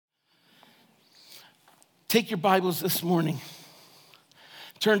Take your Bibles this morning.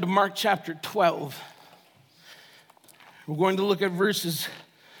 Turn to Mark chapter 12. We're going to look at verses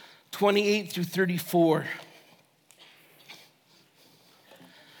 28 through 34.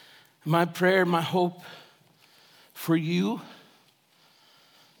 My prayer, my hope for you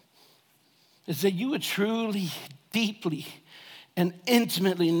is that you would truly, deeply, and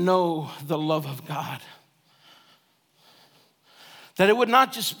intimately know the love of God. That it would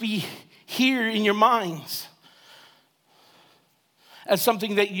not just be here in your minds as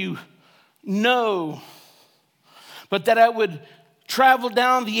something that you know, but that I would travel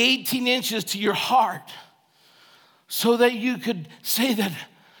down the 18 inches to your heart so that you could say that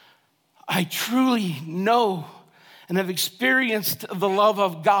I truly know and have experienced the love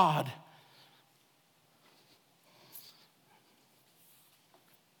of God.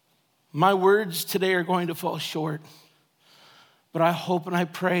 My words today are going to fall short. But I hope and I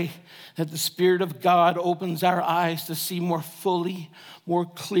pray that the Spirit of God opens our eyes to see more fully, more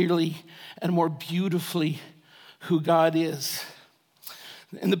clearly, and more beautifully who God is.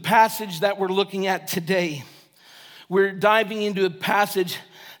 In the passage that we're looking at today, we're diving into a passage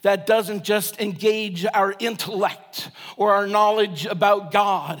that doesn't just engage our intellect or our knowledge about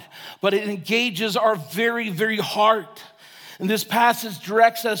God, but it engages our very, very heart. And this passage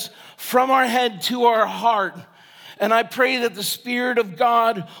directs us from our head to our heart. And I pray that the Spirit of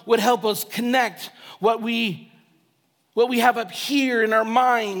God would help us connect what we have up here in our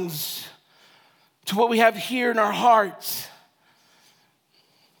minds to what we have here in our hearts.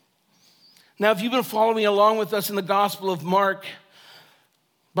 Now, if you've been following along with us in the Gospel of Mark,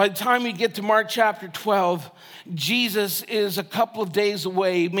 by the time we get to Mark chapter 12, Jesus is a couple of days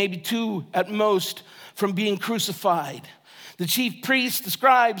away, maybe 2 at most, from being crucified. The chief priests, the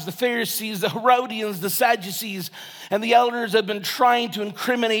scribes, the Pharisees, the Herodians, the Sadducees, and the elders have been trying to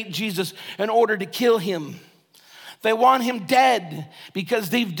incriminate Jesus in order to kill him. They want him dead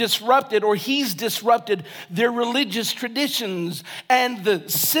because they've disrupted, or he's disrupted, their religious traditions and the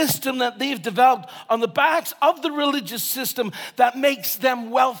system that they've developed on the backs of the religious system that makes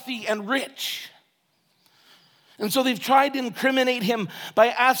them wealthy and rich. And so they've tried to incriminate him by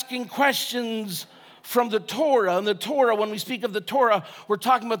asking questions from the Torah. And the Torah, when we speak of the Torah, we're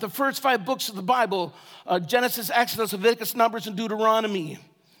talking about the first 5 books of the Bible, Genesis, Exodus, Leviticus, Numbers, and Deuteronomy.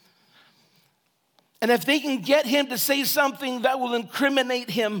 And if they can get him to say something that will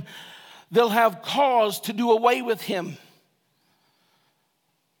incriminate him, they'll have cause to do away with him.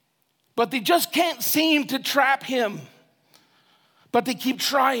 But they just can't seem to trap him. But they keep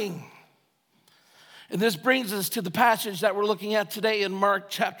trying. And this brings us to the passage that we're looking at today in Mark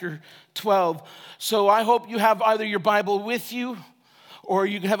chapter 12. So I hope you have either your Bible with you, or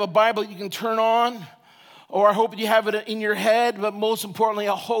you can have a Bible you can turn on, or I hope you have it in your head, but most importantly,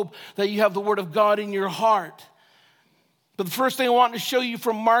 I hope that you have the Word of God in your heart. But the first thing I want to show you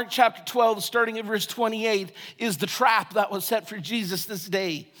from Mark chapter 12, starting at verse 28, is the trap that was set for Jesus this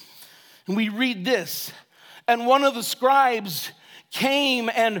day. And we read this: "And one of the scribes came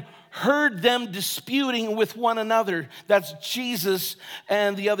and heard them disputing with one another." That's Jesus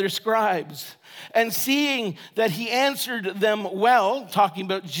and the other scribes. "And seeing that he answered them well," talking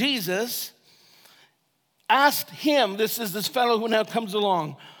about Jesus, "asked him," this is this fellow who now comes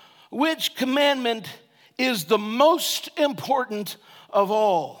along, "which commandment is the most important of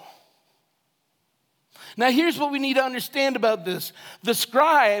all?" Now here's what we need to understand about this. The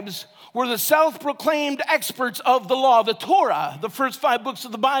scribes were the self-proclaimed experts of the law, the Torah, the first 5 books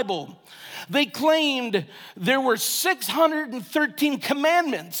of the Bible. They claimed there were 613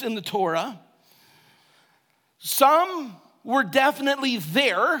 commandments in the Torah. Some were definitely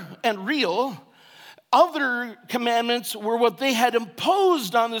there and real. Other commandments were what they had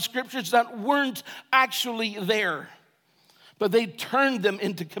imposed on the scriptures that weren't actually there, but they turned them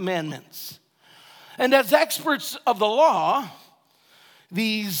into commandments. And as experts of the law,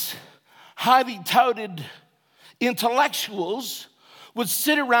 these highly touted intellectuals would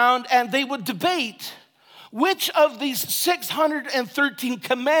sit around and they would debate which of these 613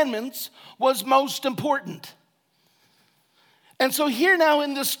 commandments was most important. And so here now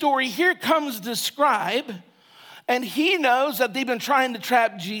in this story, here comes the scribe, and he knows that they've been trying to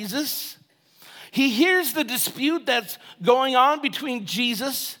trap Jesus. He hears the dispute that's going on between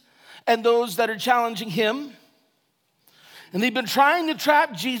Jesus and those that are challenging him. And they've been trying to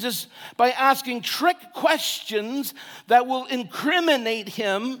trap Jesus by asking trick questions that will incriminate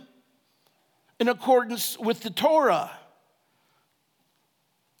him in accordance with the Torah.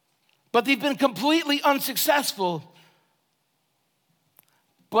 But they've been completely unsuccessful.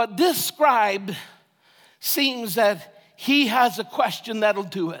 But this scribe seems that he has a question that'll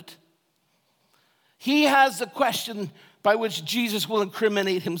do it. he has the question by which Jesus will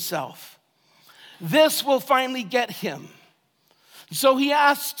incriminate himself. This will finally get him. So he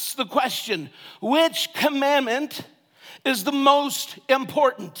asks the question, which commandment is the most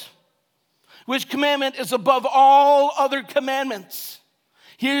important? Which commandment is above all other commandments?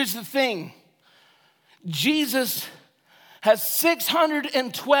 Here's the thing. Jesus has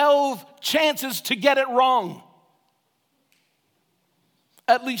 612 chances to get it wrong,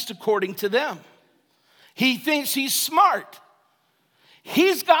 at least according to them. He thinks he's smart.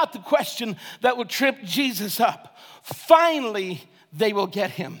 He's got the question that will trip Jesus up. Finally, they will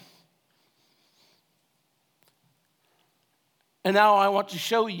get him. And now I want to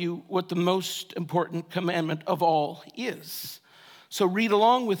show you what the most important commandment of all is. So read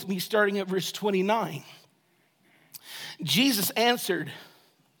along with me starting at verse 29. Jesus answered,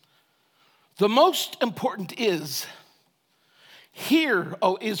 "The most important is, hear,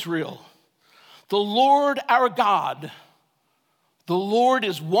 O Israel, the Lord our God, the Lord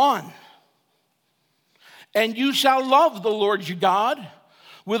is one. And you shall love the Lord your God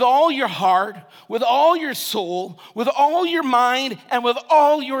with all your heart, with all your soul, with all your mind, and with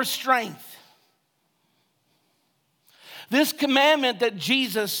all your strength." This commandment that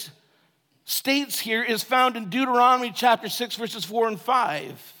Jesus states here is found in Deuteronomy chapter 6, verses 4 and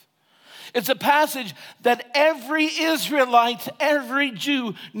 5. It's a passage that every Israelite, every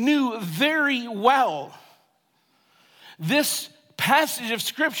Jew knew very well. This passage of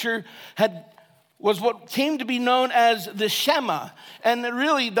Scripture was what came to be known as the Shema. And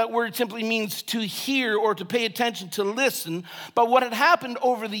really, that word simply means to hear or to pay attention, to listen. But what had happened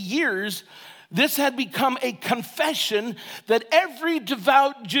over the years, this had become a confession that every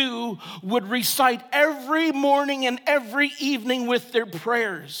devout Jew would recite every morning and every evening with their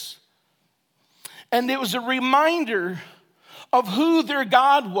prayers. And it was a reminder of who their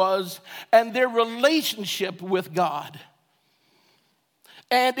God was and their relationship with God.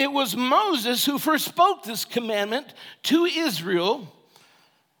 And it was Moses who first spoke this commandment to Israel,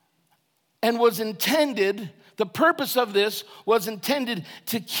 and the purpose of this was intended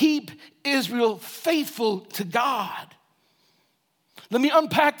to keep Israel faithful to God. Let me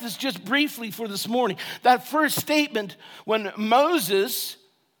unpack this just briefly for this morning. That first statement, when Moses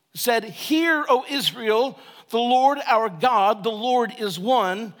said, "Hear, O Israel, the Lord our God, the Lord is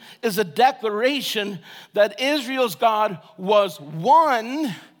one," is a declaration that Israel's God was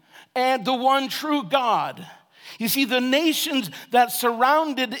one and the one true God. You see, the nations that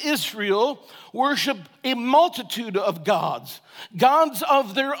surrounded Israel worshiped a multitude of gods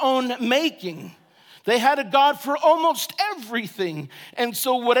of their own making. They had a God for almost everything. And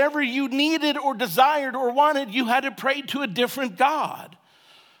so whatever you needed or desired or wanted, you had to pray to a different God.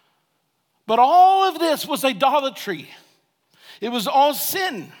 But all of this was idolatry. It was all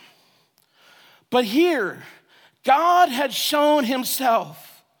sin. But here, God had shown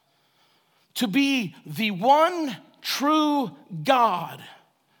himself to be the one true God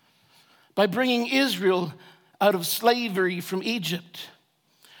by bringing Israel out of slavery from Egypt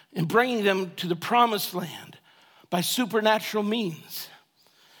and bringing them to the promised land by supernatural means.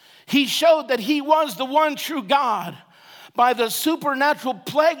 He showed that he was the one true God by the supernatural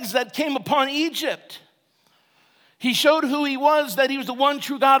plagues that came upon Egypt. He showed who he was, that he was the one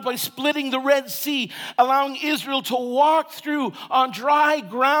true God by splitting the Red Sea, allowing Israel to walk through on dry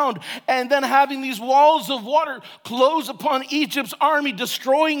ground, and then having these walls of water close upon Egypt's army,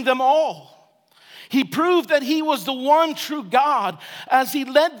 destroying them all. He proved that he was the one true God as he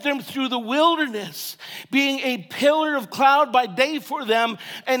led them through the wilderness, being a pillar of cloud by day for them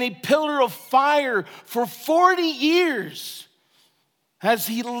and a pillar of fire for 40 years as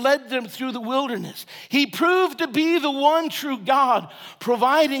he led them through the wilderness. He proved to be the one true God,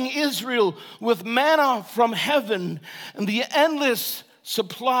 providing Israel with manna from heaven and the endless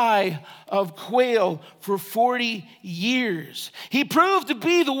supply of quail for 40 years. He proved to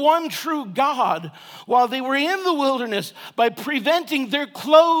be the one true God while they were in the wilderness by preventing their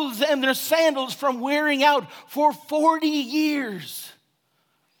clothes and their sandals from wearing out for 40 years.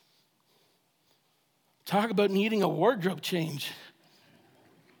 Talk about needing a wardrobe change.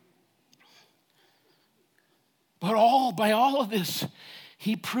 But by all of this,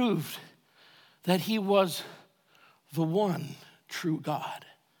 he proved that he was the one true God.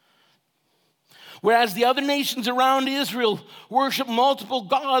 Whereas the other nations around Israel worship multiple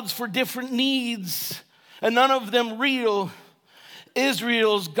gods for different needs, and none of them real,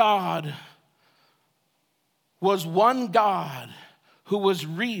 Israel's God was one God who was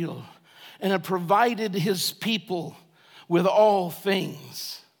real and had provided his people with all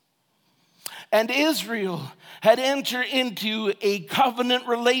things. and Israel had entered into a covenant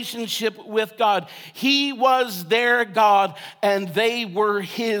relationship with God. He was their God, and they were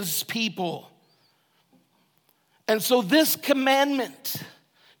his people. And so this commandment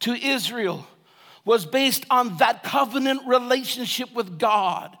to Israel was based on that covenant relationship with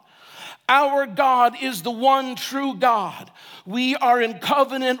God. Our God is the one true God. We are in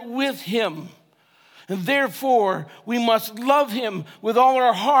covenant with him. And therefore, we must love him with all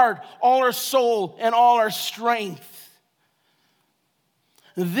our heart, all our soul, and all our strength.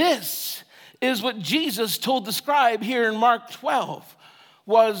 This is what Jesus told the scribe here in Mark 12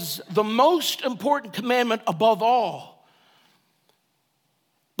 was the most important commandment above all.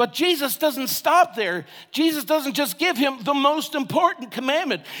 But Jesus doesn't stop there. Jesus doesn't just give him the most important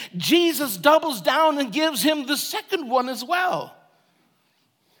commandment. Jesus doubles down and gives him the second one as well.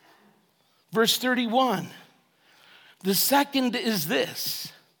 Verse 31, the second is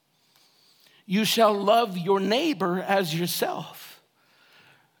this: you shall love your neighbor as yourself.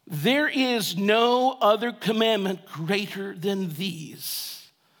 There is no other commandment greater than these.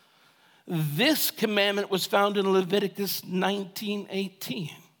 This commandment was found in Leviticus 19:18.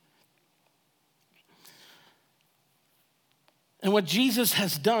 And what Jesus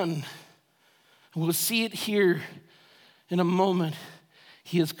has done, and we'll see it here in a moment,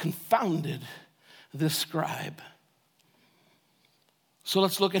 he has confounded this scribe. So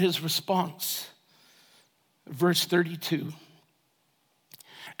let's look at his response. Verse 32.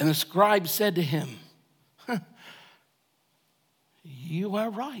 And the scribe said to him, you are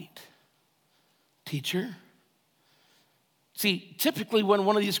right, teacher. See, typically when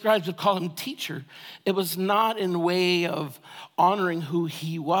one of these scribes would call him teacher, it was not in a way of honoring who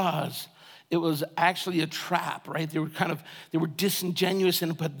he was. It was actually a trap, right? They were disingenuous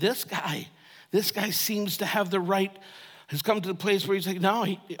in it. But this guy seems to have the right, has come to the place where he's like, no,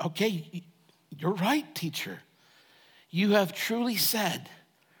 okay, you're right, teacher. You have truly said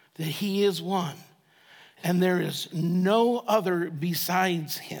that he is one, and there is no other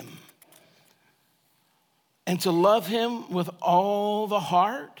besides him. And to love him with all the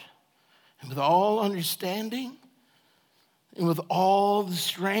heart and with all understanding and with all the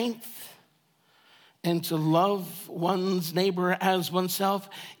strength, and to love one's neighbor as oneself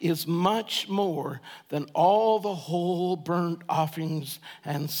is much more than all the whole burnt offerings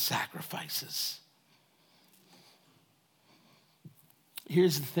and sacrifices.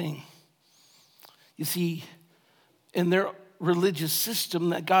 Here's the thing. You see, in their religious system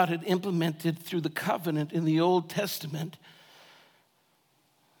that God had implemented through the covenant in the Old Testament,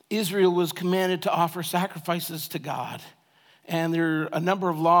 Israel was commanded to offer sacrifices to God. And there are a number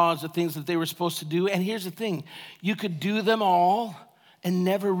of laws of things that they were supposed to do. And here's the thing. You could do them all and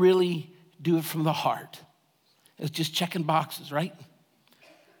never really do it from the heart. It's just checking boxes, right?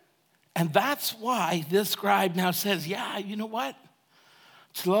 And that's why this scribe now says, yeah, you know what?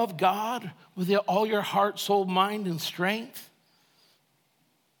 To love God with all your heart, soul, mind, and strength,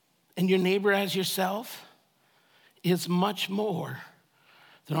 and your neighbor as yourself, is much more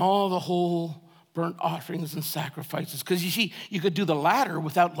than all the whole burnt offerings and sacrifices. Because you see, you could do the latter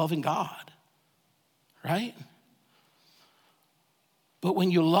without loving God, right? But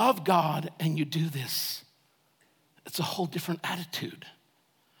when you love God and you do this, it's a whole different attitude.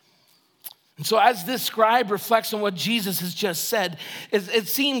 And so as this scribe reflects on what Jesus has just said, it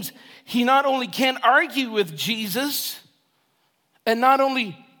seems he not only can't argue with Jesus and not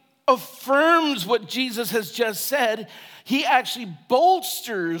only affirms what Jesus has just said, he actually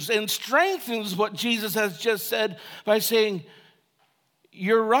bolsters and strengthens what Jesus has just said by saying,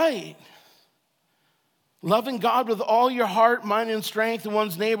 you're right. Loving God with all your heart, mind, and strength, and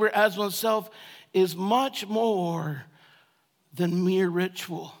one's neighbor as oneself is much more than mere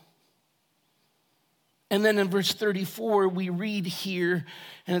ritual. And then in verse 34, we read here,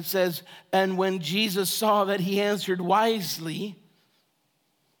 and it says, and when Jesus saw that he answered wisely,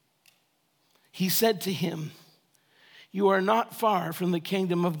 he said to him, you are not far from the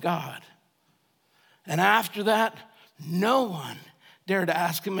kingdom of God. And after that, no one dared to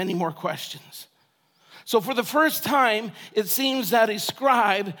ask him any more questions. So for the first time, it seems that a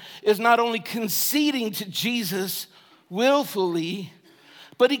scribe is not only conceding to Jesus willfully,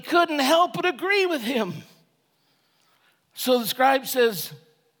 but he couldn't help but agree with him. So the scribe says,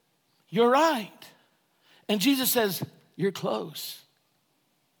 you're right. And Jesus says, you're close.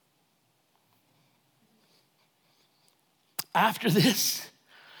 After this,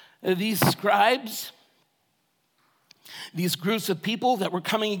 these scribes, these groups of people that were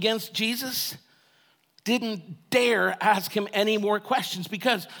coming against Jesus, didn't dare ask him any more questions,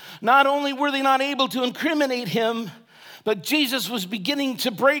 because not only were they not able to incriminate him, But Jesus was beginning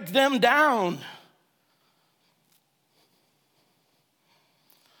to break them down.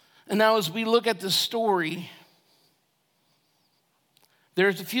 And now as we look at the story,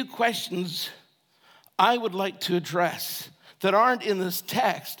 there's a few questions I would like to address that aren't in this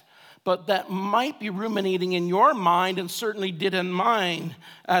text, but that might be ruminating in your mind and certainly did in mine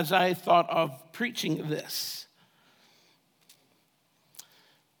as I thought of preaching this.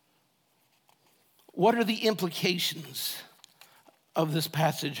 What are the implications of this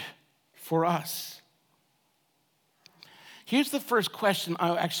passage for us? Here's the first question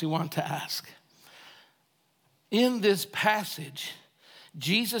I actually want to ask. In this passage,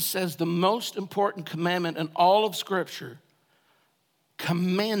 Jesus says the most important commandment in all of Scripture,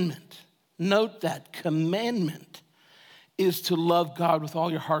 commandment, note that, commandment, is to love God with all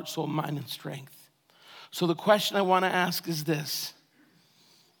your heart, soul, mind, and strength. So the question I want to ask is this: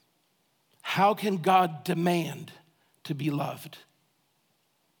 how can God demand to be loved?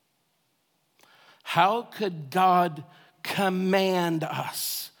 How could God command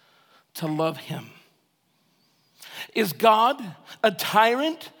us to love him? Is God a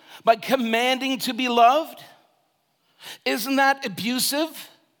tyrant by commanding to be loved? Isn't that abusive?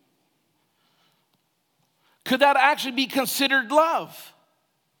 Could that actually be considered love?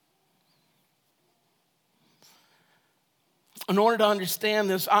 In order to understand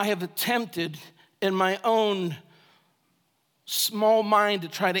this, I have attempted in my own small mind to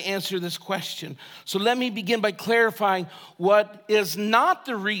try to answer this question. So let me begin by clarifying what is not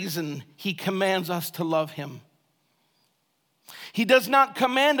the reason he commands us to love him. He does not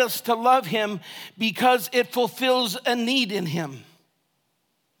command us to love him because it fulfills a need in him.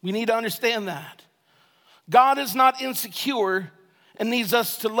 We need to understand that. God is not insecure and needs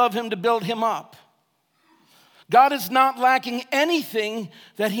us to love him to build him up. God is not lacking anything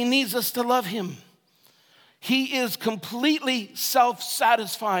that he needs us to love him. He is completely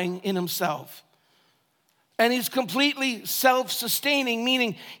self-satisfying in himself. And he's completely self-sustaining,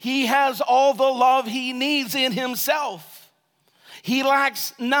 meaning he has all the love he needs in himself. He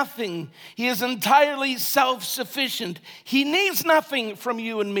lacks nothing. He is entirely self-sufficient. He needs nothing from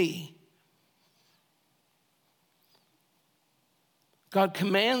you and me. God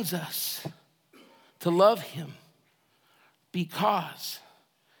commands us to love him because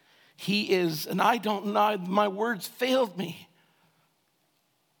he is, and I don't know, my words failed me.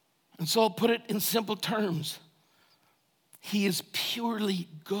 And so I'll put it in simple terms. He is purely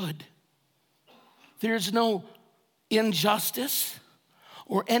good. There's no injustice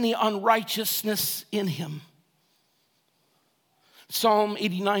or any unrighteousness in him. Psalm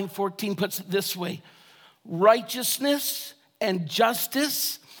 89:14 puts it this way: righteousness and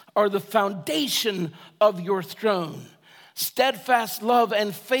justice are the foundation of your throne. Steadfast love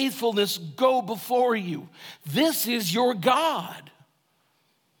and faithfulness go before you. This is your God.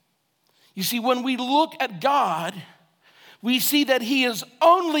 You see, when we look at God, we see that he is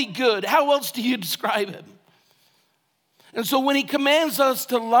only good. How else do you describe him? And so when he commands us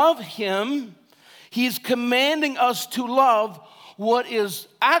to love him, he's commanding us to love what is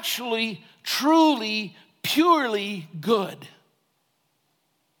actually, truly, purely good.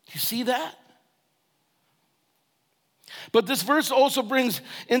 You see that? But this verse also brings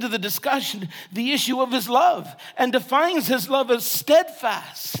into the discussion the issue of his love and defines his love as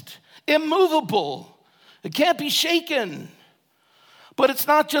steadfast, immovable. It can't be shaken. But it's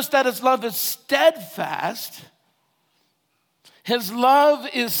not just that his love is steadfast. His love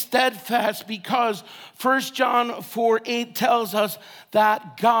is steadfast because 1 John 4:8 tells us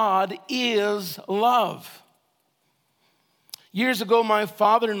that God is love. Years ago, my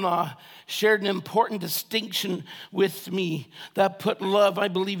father-in-law shared an important distinction with me that put love, I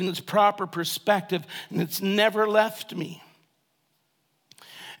believe, in its proper perspective, and it's never left me.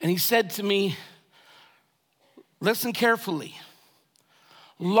 And he said to me, listen carefully.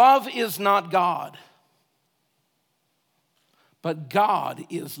 Love is not God, but God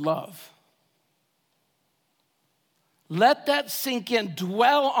is love. Let that sink in.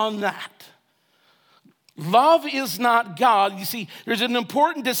 Dwell on that. Love is not God. You see, there's an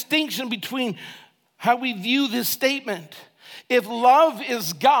important distinction between how we view this statement. If love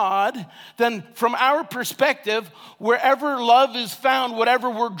is God, then from our perspective, wherever love is found, whatever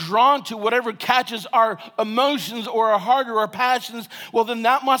we're drawn to, whatever catches our emotions or our heart or our passions, well, then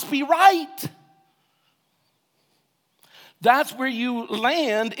that must be right. That's where you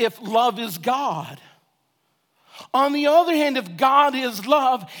land if love is God. On the other hand, if God is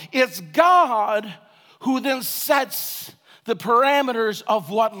love, it's God who then sets the parameters of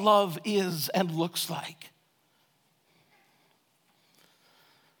what love is and looks like.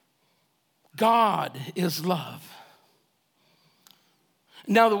 God is love.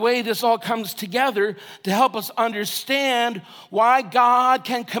 Now, the way this all comes together to help us understand why God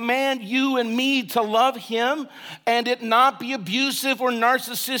can command you and me to love him and it not be abusive or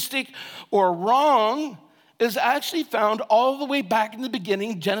narcissistic or wrong is actually found all the way back in the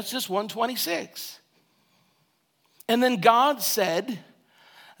beginning, Genesis 1:26. And then God said,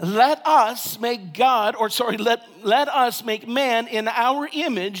 let us make man in our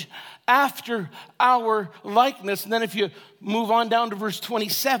image after our likeness. And then if you move on down to verse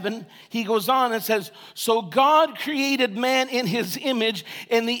 27, he goes on and says, so God created man in his image.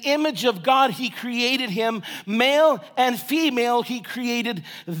 In the image of God, he created him. Male and female, he created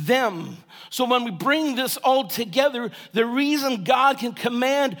them. So when we bring this all together, the reason God can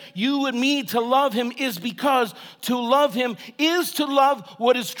command you and me to love him is because to love him is to love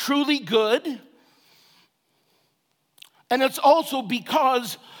what is truly good. And it's also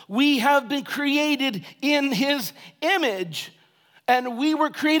because we have been created in his image, and we were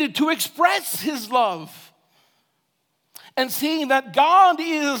created to express his love. And seeing that God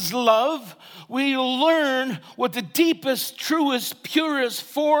is love, we learn what the deepest, truest, purest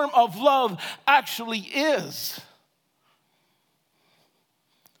form of love actually is.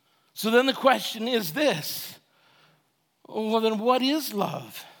 So then the question is this: well, then what is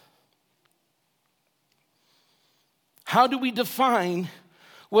love? How do we define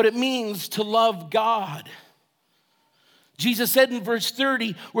what it means to love God? Jesus said in verse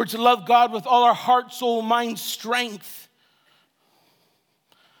 30, we're to love God with all our heart, soul, mind, strength.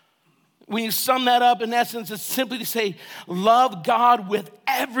 When you sum that up, in essence, it's simply to say, love God with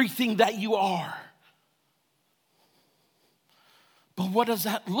everything that you are. But what does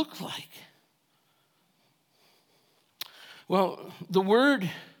that look like? Well, the word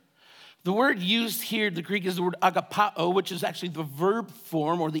used here, the Greek, is the word agapao, which is actually the verb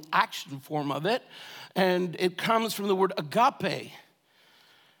form or the action form of it. And it comes from the word agape.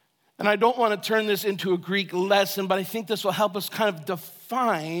 And I don't want to turn this into a Greek lesson, but I think this will help us kind of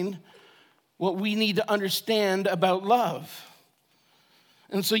define what we need to understand about love.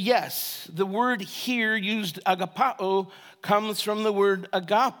 And so, yes, the word here used agapao comes from the word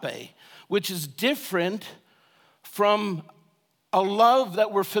agape, which is different from a love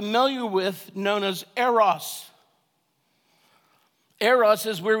that we're familiar with known as eros. Eros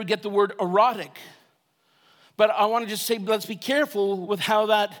is where we get the word erotic. But I want to just say, let's be careful with how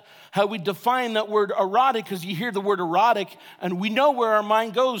we define that word erotic, because you hear the word erotic and we know where our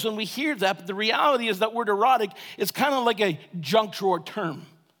mind goes when we hear that. But the reality is that word erotic is kind of like a junk drawer term.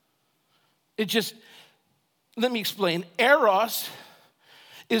 Let me explain. Eros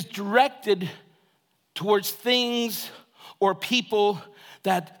is directed towards things or people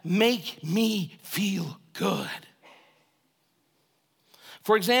that make me feel good.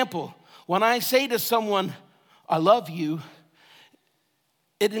 For example, when I say to someone, I love you,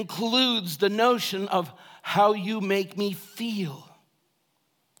 it includes the notion of how you make me feel,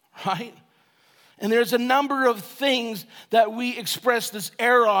 right? And there's a number of things that we express this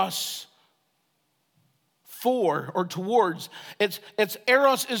eros for or towards. It's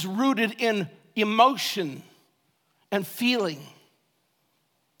eros is rooted in emotion and feeling.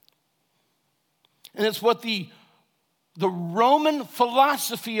 And it's what the Roman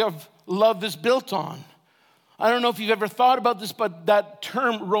philosophy of love is built on. I don't know if you've ever thought about this, but that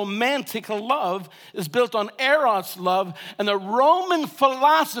term romantic love is built on eros love. And the Roman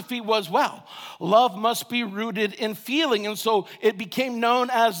philosophy was, well, love must be rooted in feeling. And so it became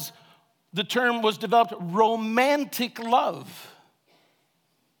known as, the term was developed, romantic love.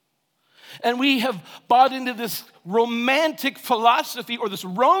 And we have bought into this romantic philosophy or this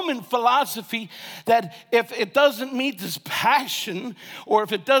Roman philosophy that if it doesn't meet this passion or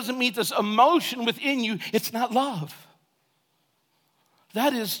if it doesn't meet this emotion within you, it's not love.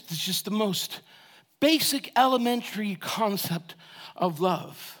 That is just the most basic elementary concept of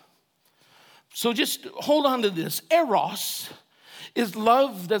love. So just hold on to this. Eros is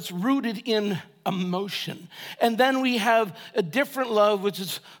love that's rooted in emotion. And then we have a different love, which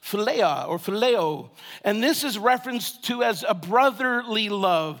is philia or phileo. And this is referenced to as a brotherly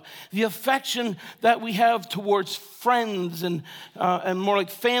love, the affection that we have towards friends and more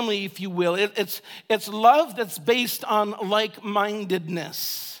like family, if you will. It's love that's based on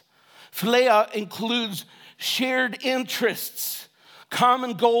like-mindedness. Philia includes shared interests,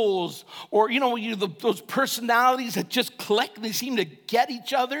 common goals, or those personalities that just click and they seem to get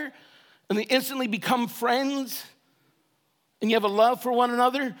each other and they instantly become friends and you have a love for one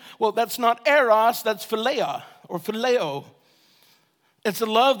another. Well, that's not eros, that's philia or phileo. It's a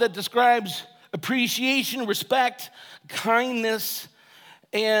love that describes appreciation, respect, kindness,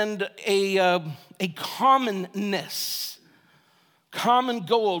 and a commonness common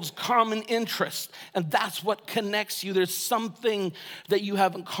goals, common interests, and that's what connects you. There's something that you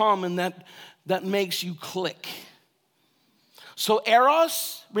have in common that makes you click. So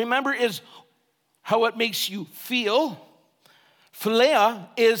eros, remember, is how it makes you feel. Philia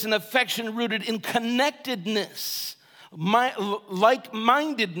is an affection rooted in connectedness,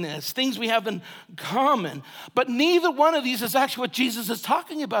 like-mindedness, things we have in common. But neither one of these is actually what Jesus is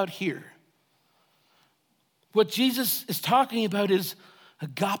talking about here. What Jesus is talking about is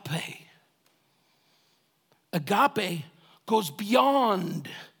agape. Agape goes beyond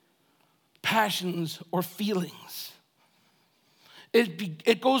passions or feelings.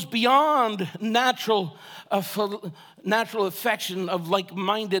 It goes beyond natural affection of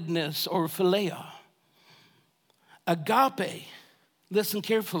like-mindedness or philia. Agape, listen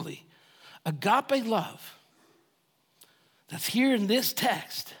carefully, agape love that's here in this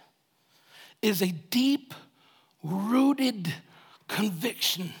text is a deep-rooted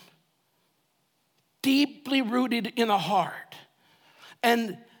conviction, deeply rooted in a heart.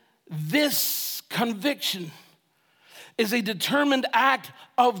 And this conviction is a determined act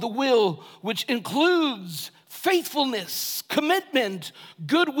of the will, which includes faithfulness, commitment,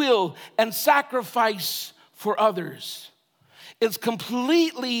 goodwill, and sacrifice for others. It's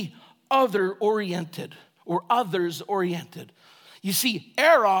completely other-oriented or others-oriented. You see,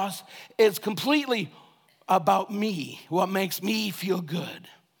 eros is completely about me, what makes me feel good.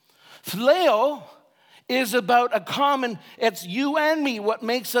 Phileo is about a common, it's you and me, what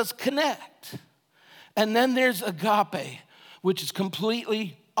makes us connect. And then there's agape, which is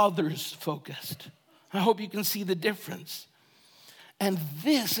completely others-focused. I hope you can see the difference. And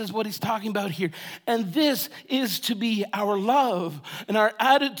this is what he's talking about here. And this is to be our love and our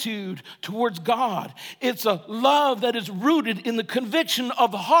attitude towards God. It's a love that is rooted in the conviction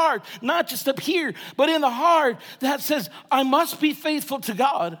of the heart, not just up here, but in the heart that says, I must be faithful to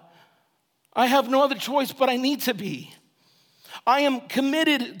God. I have no other choice, but I need to be. I am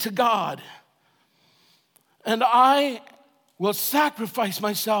committed to God. And I will sacrifice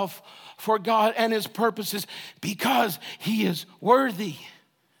myself for God and his purposes because he is worthy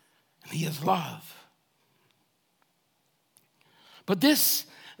and he is love. But this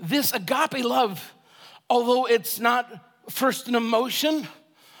agape love, although it's not first an emotion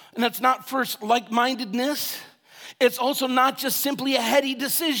and it's not first like-mindedness, it's also not just simply a heady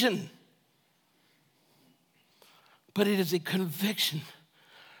decision, but it is a conviction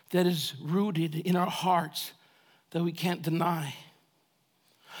that is rooted in our hearts that we can't deny.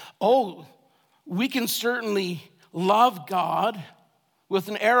 Oh, we can certainly love God with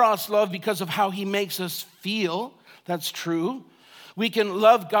an eros love because of how he makes us feel. That's true. We can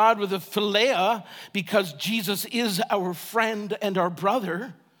love God with a philia because Jesus is our friend and our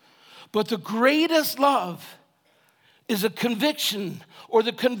brother. But the greatest love is a conviction or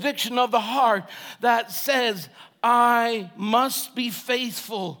the conviction of the heart that says, I must be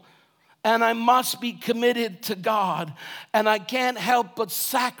faithful and I must be committed to God, and I can't help but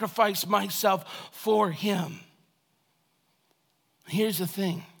sacrifice myself for him. Here's the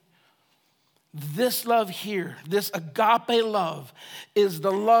thing. This love here, this agape love, is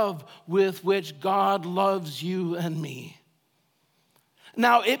the love with which God loves you and me.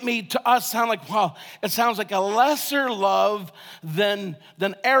 Now, it may to us sound like, well, it sounds like a lesser love than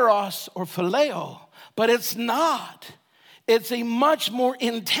eros or phileo, but it's not. It's a much more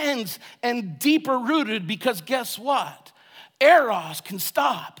intense and deeper rooted because guess what? Eros can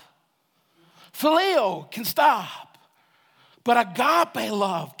stop. Phileo can stop. But agape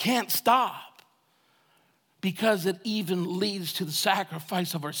love can't stop because it even leads to the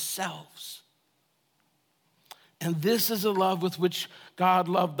sacrifice of ourselves. And this is a love with which God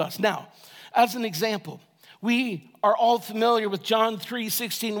loved us. Now, as an example, we are all familiar with John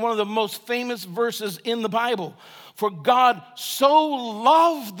 3:16, one of the most famous verses in the Bible. For God so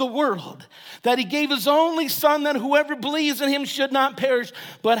loved the world that he gave his only son that whoever believes in him should not perish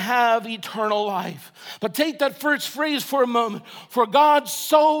but have eternal life. But take that first phrase for a moment. For God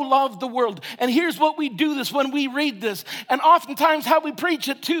so loved the world. And here's what we do this when we read this. And oftentimes how we preach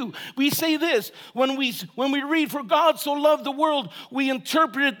it too. We say this. When we read for God so loved the world, we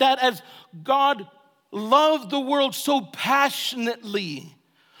interpret that as God loved the world so passionately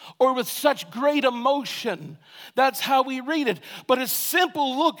or with such great emotion. That's how we read it. But a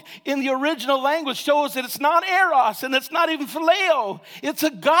simple look in the original language shows that it's not eros and it's not even phileo. It's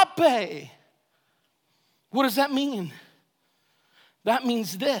agape. What does that mean? That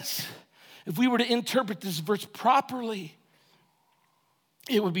means this. If we were to interpret this verse properly,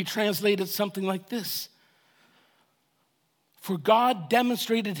 it would be translated something like this. For God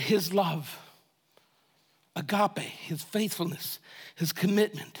demonstrated his love agape, his faithfulness, his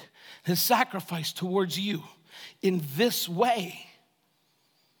commitment, his sacrifice towards you in this way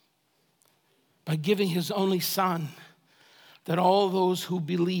by giving his only Son, that all those who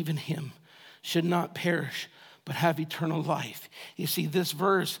believe in him should not perish but have eternal life. You see, this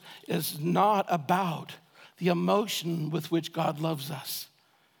verse is not about the emotion with which God loves us.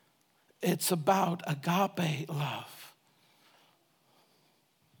 It's about agape love.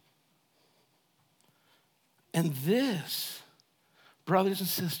 And this, brothers and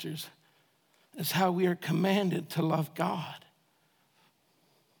sisters, is how we are commanded to love God.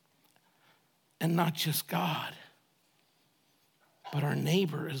 And not just God, but our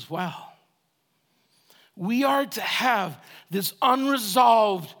neighbor as well. We are to have this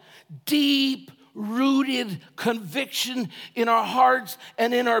unresolved, deep-rooted conviction in our hearts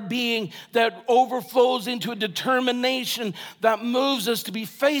and in our being that overflows into a determination that moves us to be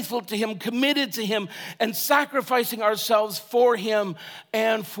faithful to him, committed to him, and sacrificing ourselves for him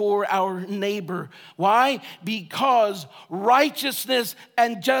and for our neighbor. Why? Because righteousness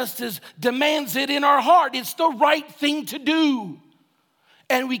and justice demands it in our heart. It's the right thing to do.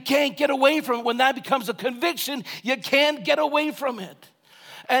 And we can't get away from it. When that becomes a conviction, you can't get away from it.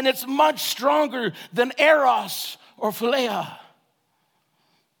 And it's much stronger than eros or philia.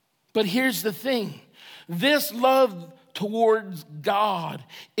 But here's the thing. This love towards God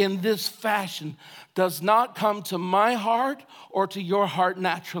in this fashion does not come to my heart or to your heart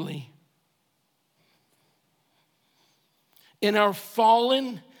naturally. In our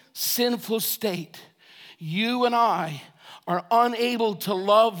fallen, sinful state, you and I are unable to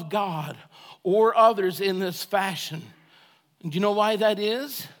love God or others in this fashion. And do you know why that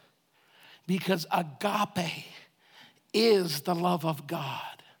is? Because agape is the love of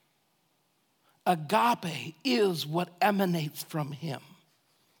God. Agape is what emanates from him.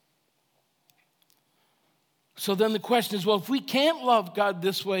 So then the question is, well, if we can't love God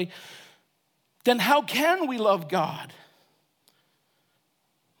this way, then how can we love God?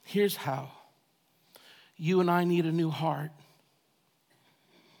 Here's how. You and I need a new heart.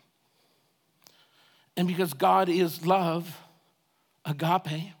 And because God is love,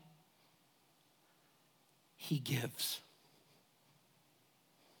 agape, he gives.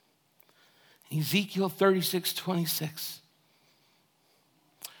 Ezekiel 36:26.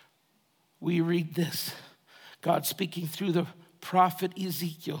 We read this. God speaking through the prophet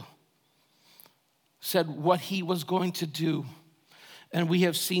Ezekiel said what he was going to do. And we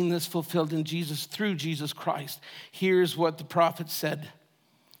have seen this fulfilled in Jesus through Jesus Christ. Here's what the prophet said.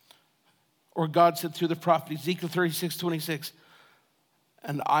 Or God said through the prophet, Ezekiel 36:26.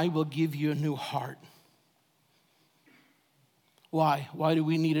 And I will give you a new heart. Why? Why do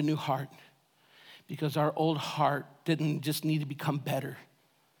we need a new heart? Because our old heart didn't just need to become better.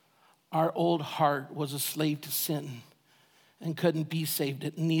 Our old heart was a slave to sin and couldn't be saved.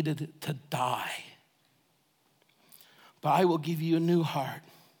 It needed to die. But I will give you a new heart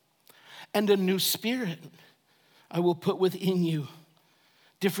and a new spirit I will put within you.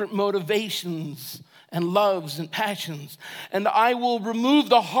 Different motivations and loves and passions. And I will remove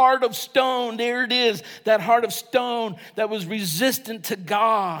the heart of stone. There it is, that heart of stone that was resistant to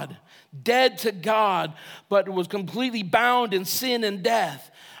God, dead to God, but was completely bound in sin and death.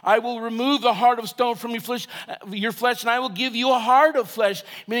 I will remove the heart of stone from your flesh, and I will give you a heart of flesh,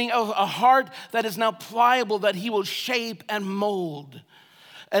 meaning a heart that is now pliable, that he will shape and mold.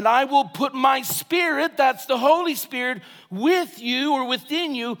 And I will put my spirit, that's the Holy Spirit, with you or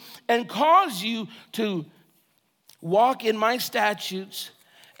within you and cause you to walk in my statutes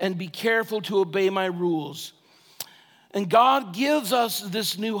and be careful to obey my rules. And God gives us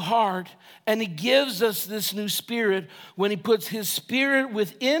this new heart and he gives us this new spirit when he puts his spirit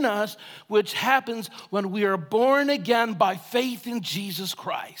within us, which happens when we are born again by faith in Jesus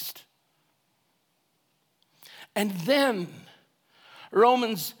Christ. And then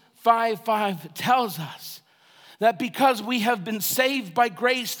Romans 5:5 tells us that because we have been saved by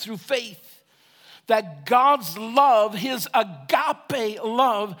grace through faith, that God's love, his agape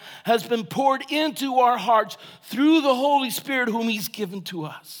love, has been poured into our hearts through the Holy Spirit whom he's given to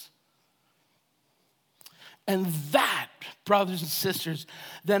us. And that, brothers and sisters,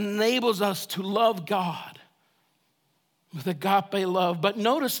 then enables us to love God with agape love. But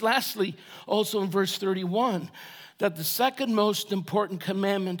notice lastly, also in verse 31, that the second most important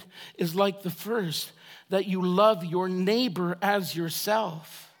commandment is like the first, that you love your neighbor as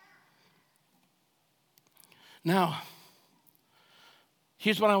yourself. Now,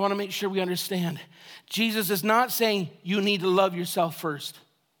 here's what I want to make sure we understand. Jesus is not saying you need to love yourself first.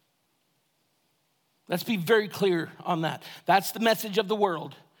 Let's be very clear on that. That's the message of the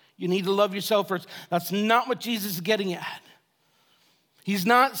world. You need to love yourself first. That's not what Jesus is getting at. He's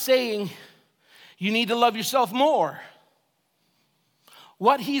not saying you need to love yourself more.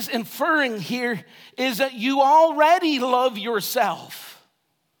 What he's inferring here is that you already love yourself.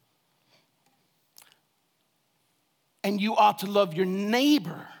 And you ought to love your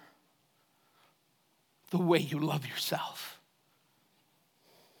neighbor the way you love yourself.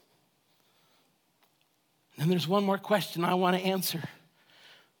 And there's one more question I want to answer.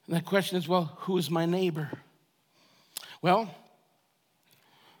 And that question is, well, who is my neighbor? Well,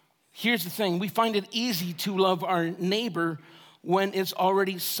 here's the thing. We find it easy to love our neighbor when it's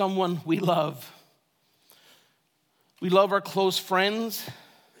already someone we love. We love our close friends.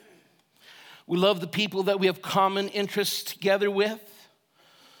 We love the people that we have common interests together with.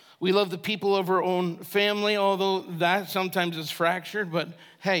 We love the people of our own family, although that sometimes is fractured. But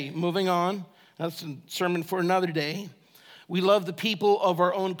hey, moving on. That's a sermon for another day. We love the people of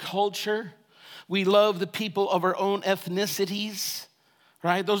our own culture. We love the people of our own ethnicities,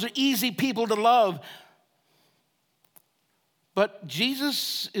 right? Those are easy people to love. But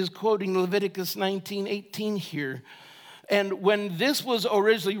Jesus is quoting Leviticus 19:18 here. And when this was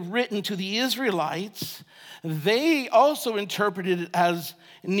originally written to the Israelites, they also interpreted it as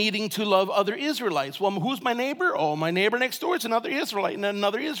needing to love other Israelites. Well, who's my neighbor? Oh, my neighbor next door is another Israelite and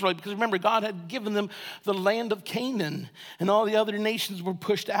another Israelite. Because remember, God had given them the land of Canaan, and all the other nations were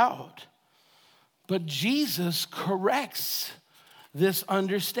pushed out. But Jesus corrects this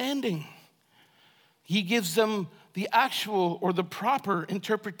understanding. He gives them the actual or the proper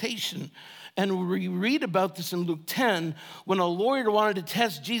interpretation. And we read about this in Luke 10 when a lawyer wanted to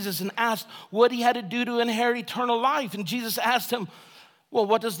test Jesus and asked what he had to do to inherit eternal life. And Jesus asked him, well,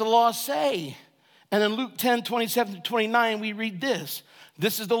 what does the law say? And in Luke 10, 27 to 29, we read this.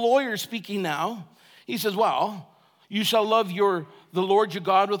 This is the lawyer speaking now. He says, well, you shall love the Lord your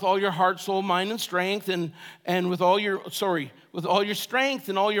God with all your heart, soul, mind, and strength, and with all your strength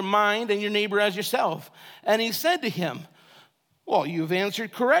and all your mind, and your neighbor as yourself. And he said to him, well, you've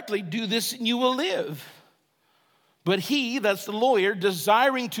answered correctly. Do this and you will live. But he, that's the lawyer,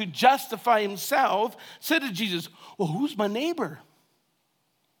 desiring to justify himself, said to Jesus, well, who's my neighbor?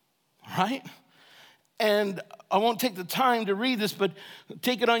 Right? And I won't take the time to read this, but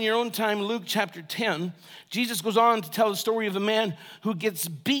take it on your own time. Luke chapter 10. Jesus goes on to tell the story of a man who gets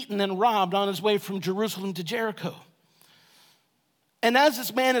beaten and robbed on his way from Jerusalem to Jericho. And as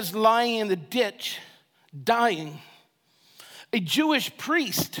this man is lying in the ditch, dying, a Jewish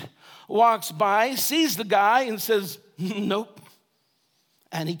priest walks by, sees the guy, and says, nope.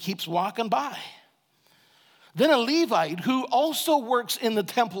 And he keeps walking by. Then a Levite who also works in the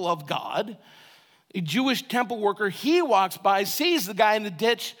temple of God, a Jewish temple worker, he walks by, sees the guy in the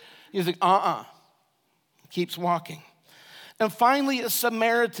ditch. He's like, keeps walking. And finally, a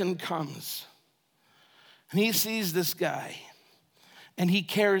Samaritan comes. And he sees this guy. And he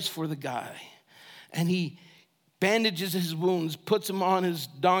cares for the guy. And he bandages his wounds, puts him on his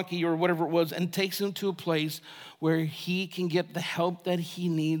donkey or whatever it was, and takes him to a place where he can get the help that he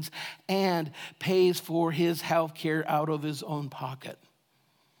needs and pays for his health care out of his own pocket.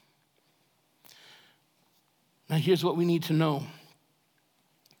 Now, here's what we need to know.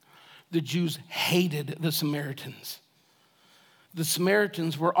 The Jews hated the Samaritans. The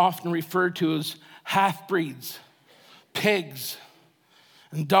Samaritans were often referred to as half-breeds, pigs,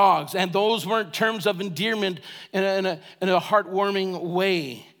 and dogs. And those weren't terms of endearment in a heartwarming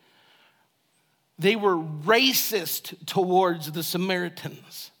way. They were racist towards the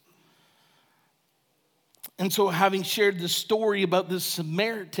Samaritans. And so having shared the story about this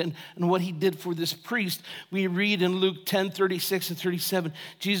Samaritan and what he did for this priest, we read in Luke 10, 36 and 37,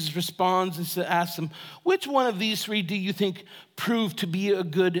 Jesus responds and asks him, which one of these three do you think proved to be a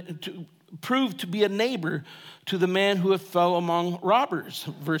neighbor to the man who had fell among robbers?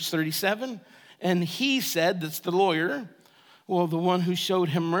 Verse 37, and he said, that's the lawyer, well, the one who showed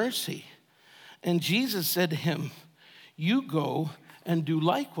him mercy. And Jesus said to him, you go and do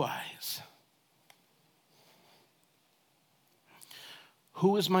likewise.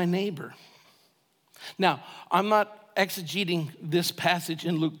 Who is my neighbor? Now, I'm not exegeting this passage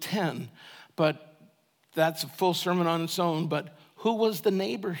in Luke 10, but that's a full sermon on its own. But who was the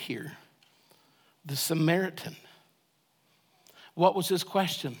neighbor here? The Samaritan. What was his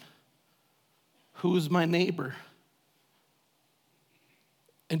question? Who is my neighbor?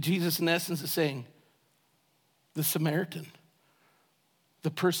 And Jesus, in essence, is saying, the Samaritan,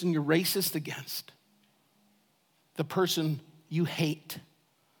 the person you're racist against, the person you hate,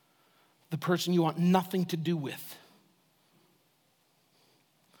 the person you want nothing to do with,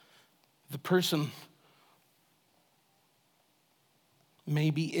 the person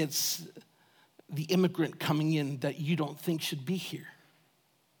Maybe it's the immigrant coming in that you don't think should be here.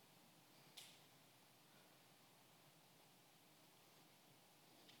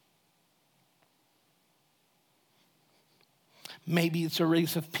 Maybe it's a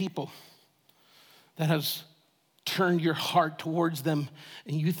race of people that has turned your heart towards them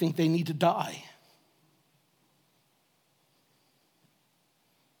and you think they need to die.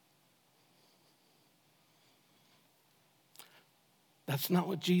 That's not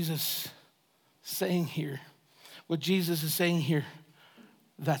what Jesus is saying here. What Jesus is saying here,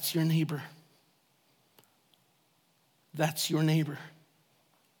 that's your neighbor. That's your neighbor.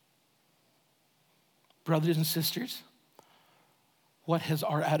 Brothers and sisters, what has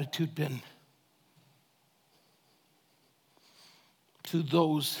our attitude been to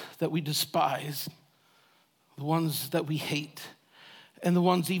those that we despise, the ones that we hate, and the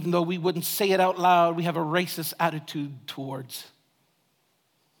ones, even though we wouldn't say it out loud, we have a racist attitude towards?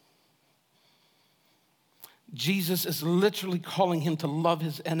 Jesus is literally calling him to love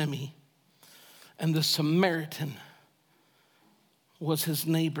his enemy, and the Samaritan was his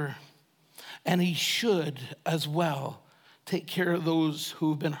neighbor, and he should as well take care of those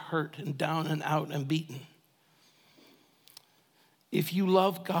who've been hurt and down and out and beaten. If you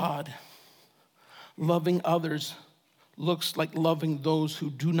love God, loving others looks like loving those who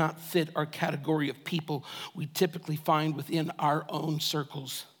do not fit our category of people we typically find within our own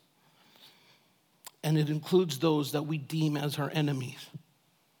circles. And it includes those that we deem as our enemies.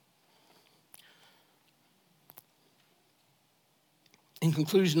 In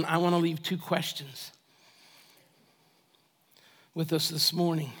conclusion, I want to leave two questions with us this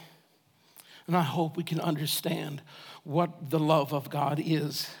morning. And I hope we can understand what the love of God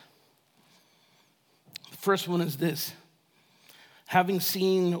is. The first one is this. Having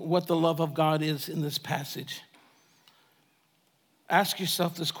seen what the love of God is in this passage, ask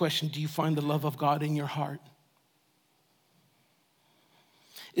yourself this question: do you find the love of God in your heart?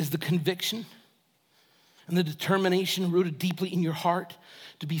 Is the conviction and the determination rooted deeply in your heart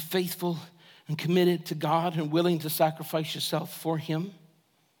to be faithful and committed to God and willing to sacrifice yourself for him?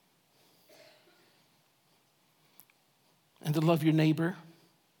 And to love your neighbor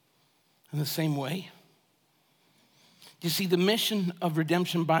in the same way? You see, the mission of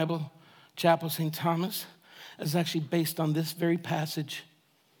Redemption Bible Chapel St. Thomas is actually based on this very passage.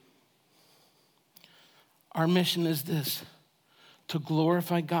 Our mission is this: to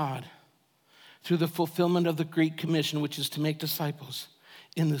glorify God through the fulfillment of the Great Commission, which is to make disciples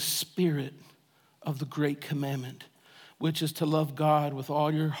in the spirit of the Great Commandment, which is to love God with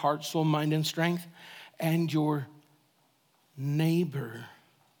all your heart, soul, mind, and strength, and your neighbor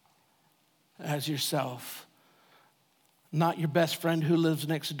as yourself. Not your best friend who lives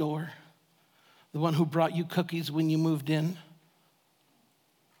next door, the one who brought you cookies when you moved in,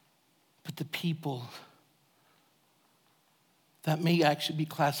 but the people that may actually be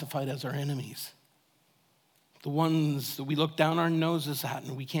classified as our enemies, the ones that we look down our noses at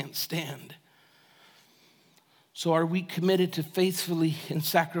and we can't stand. So are we committed to faithfully and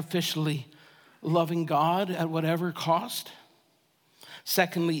sacrificially loving God at whatever cost?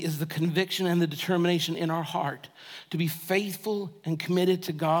 Secondly, is the conviction and the determination in our heart to be faithful and committed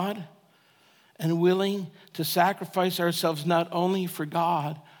to God and willing to sacrifice ourselves not only for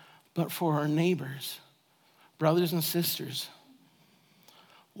God, but for our neighbors. Brothers and sisters,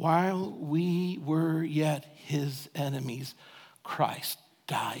 while we were yet his enemies, Christ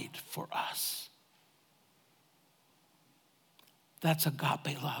died for us. That's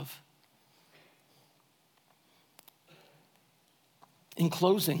agape love. In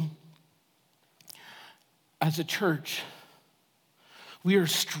closing, as a church, we are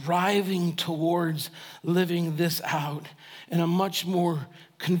striving towards living this out in a much more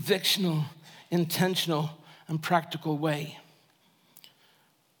convictional, intentional, and practical way.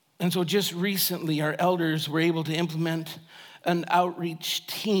 And so just recently, our elders were able to implement an outreach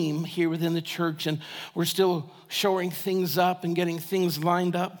team here within the church, and we're still shoring things up and getting things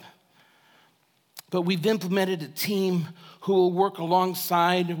lined up. But we've implemented a team who will work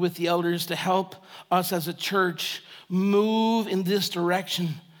alongside with the elders to help us as a church move in this direction,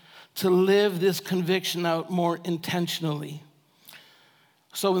 to live this conviction out more intentionally.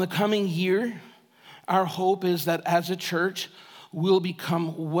 So in the coming year, our hope is that as a church, we'll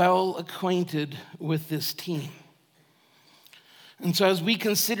become well acquainted with this team. And so as we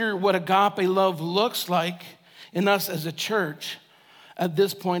consider what agape love looks like in us as a church, at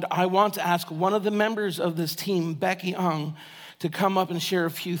this point, I want to ask one of the members of this team, Becky Ung, to come up and share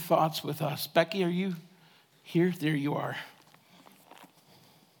a few thoughts with us. Becky, are you here? There you are.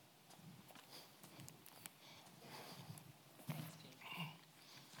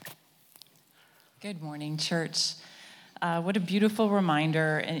 Good morning, church. What a beautiful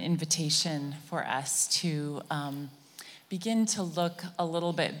reminder and invitation for us to begin to look a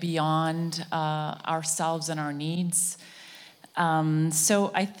little bit beyond ourselves and our needs.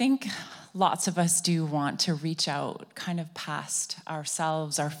 So I think lots of us do want to reach out kind of past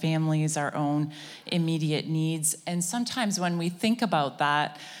ourselves, our families, our own immediate needs. And sometimes when we think about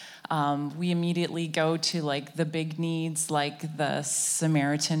that, we immediately go to like the big needs, like the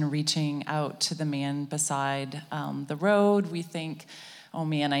Samaritan reaching out to the man beside the road. We think, oh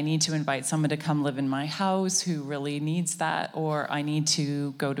man, I need to invite someone to come live in my house who really needs that, or I need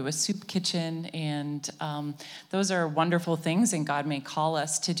to go to a soup kitchen. And those are wonderful things, and God may call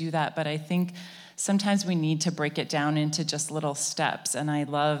us to do that. But I think sometimes we need to break it down into just little steps. And I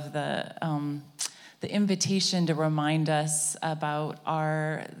love the invitation to remind us about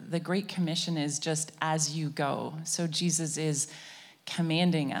the Great Commission is just as you go. So Jesus is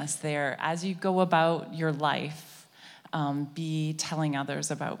commanding us there, as you go about your life, be telling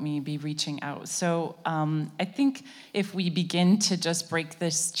others about me, be reaching out. So I think if we begin to just break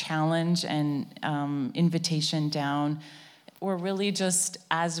this challenge and invitation down, or really just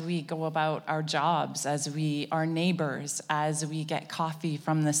as we go about our jobs, our neighbors, as we get coffee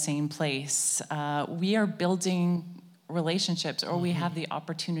from the same place, we are building relationships, or we have the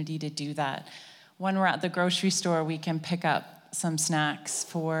opportunity to do that. When we're at the grocery store, we can pick up some snacks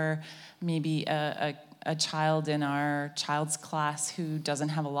for maybe a child in our child's class who doesn't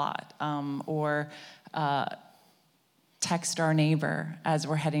have a lot, or text our neighbor as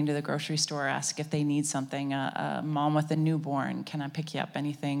we're heading to the grocery store, ask if they need something. A mom with a newborn, can I pick you up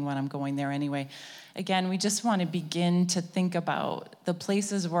anything when I'm going there anyway? Again, we just want to begin to think about the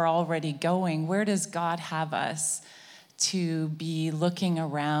places we're already going. Where does God have us to be looking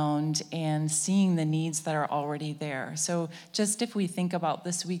around and seeing the needs that are already there? So just if we think about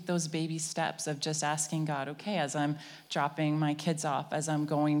this week, those baby steps of just asking God, okay, as I'm dropping my kids off, as I'm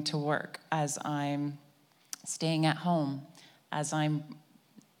going to work, as I'm staying at home, as I'm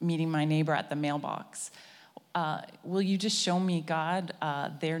meeting my neighbor at the mailbox, will you just show me, God,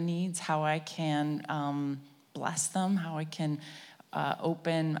 their needs, how I can bless them, how I can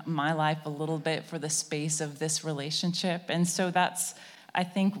open my life a little bit for the space of this relationship? And so that's, I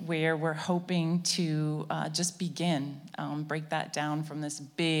think, where we're hoping to just begin, break that down from this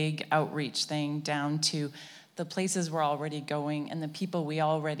big outreach thing down to the places we're already going and the people we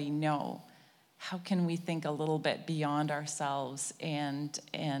already know. How can we think a little bit beyond ourselves and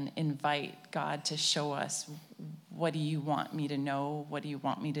invite God to show us, what do you want me to know? What do you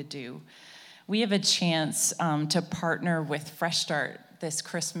want me to do? We have a chance to partner with Fresh Start this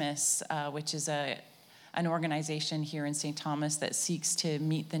Christmas, which is an organization here in St. Thomas that seeks to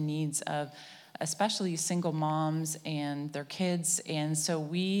meet the needs of especially single moms and their kids. And so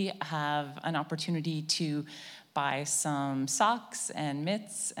we have an opportunity to buy some socks and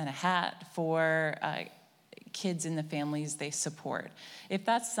mitts and a hat for kids in the families they support. If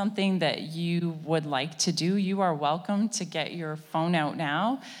that's something that you would like to do, you are welcome to get your phone out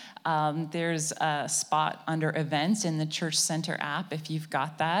now. There's a spot under events in the Church Center app if you've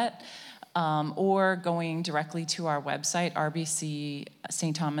got that, or going directly to our website,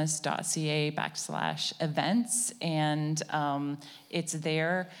 rbcstthomas.ca/events, and it's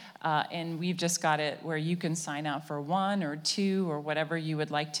there. And we've just got it where you can sign up for one or two or whatever you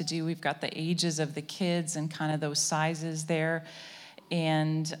would like to do. We've got the ages of the kids and kind of those sizes there.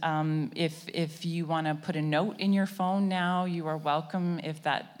 And if you want to put a note in your phone now, you are welcome. If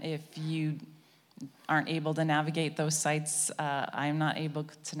you aren't able to navigate those sites, I'm not able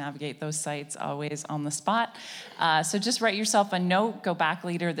to navigate those sites always on the spot. So just write yourself a note, go back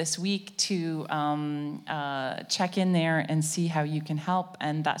later this week to check in there and see how you can help.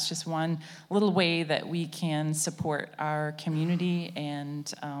 And that's just one little way that we can support our community.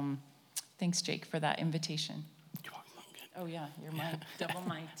 And thanks, Jake, for that invitation. Oh yeah, you're my double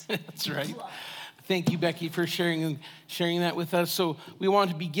mic'd. That's right. Thank you, Becky, for sharing that with us. So we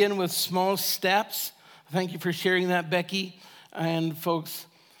want to begin with small steps. Thank you for sharing that, Becky. And folks,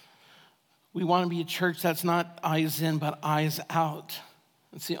 we want to be a church that's not eyes in, but eyes out.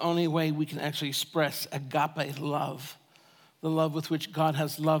 It's the only way we can actually express agape love, the love with which God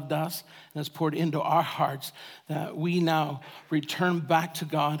has loved us and has poured into our hearts, that we now return back to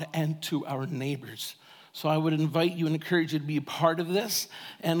God and to our neighbors. So I would invite you and encourage you to be a part of this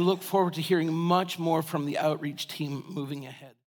and look forward to hearing much more from the outreach team moving ahead.